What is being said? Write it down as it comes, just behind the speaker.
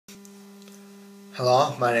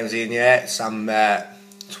Hello, my name is Ian Yates. I'm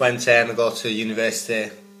 20 and I go to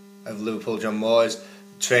University of Liverpool John Moores,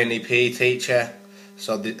 trainee PE teacher.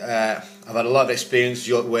 So I've had a lot of experience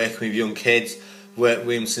working with young kids. Worked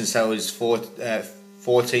with them since I was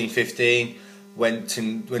 14, 15. Went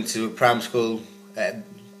to primary school,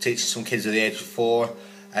 teaching some kids at the age of 4,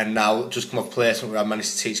 and now just come off placement where I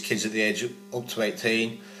managed to teach kids at the age of up to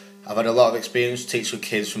 18. I've had a lot of experience teaching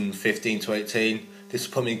kids from 15 to 18. This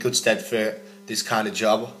has put me in good stead for this kind of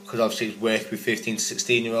job, because obviously it's working with 15 to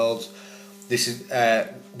 16 year olds. This is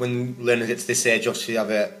when learners get to this age, obviously you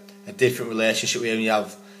have a different relationship with them. You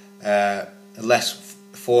have a less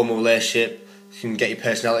formal relationship. You can get your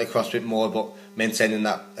personality across a bit more, but maintaining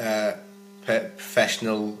that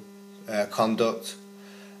professional conduct.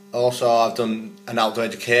 Also, I've done an outdoor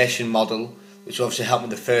education model, which obviously helped me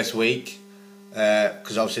the first week,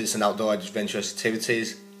 because obviously it's an outdoor adventurous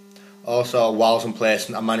activities. Also, while I was in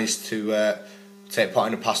placement, I managed to take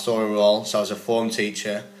part in a pastoral role. So I was a form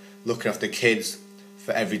teacher, looking after kids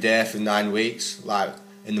for every day for 9 weeks, like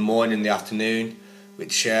in the morning, in the afternoon,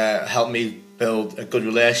 which helped me build a good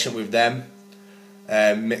relationship with them,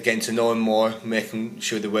 getting to know them more, making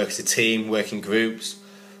sure they work as a team, work in groups.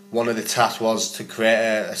 One of the tasks was to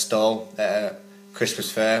create a stall at a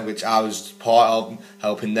Christmas fair, which I was part of,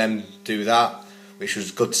 helping them do that, which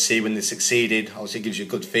was good to see when they succeeded. Obviously it gives you a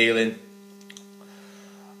good feeling.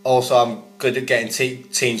 Also, I'm good at getting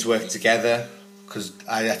teams working together, because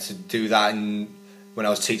I had to do that when I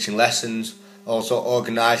was teaching lessons. Also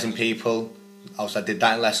organising people, also I did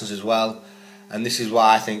that in lessons as well. And this is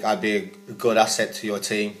why I think I'd be a good asset to your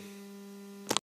team.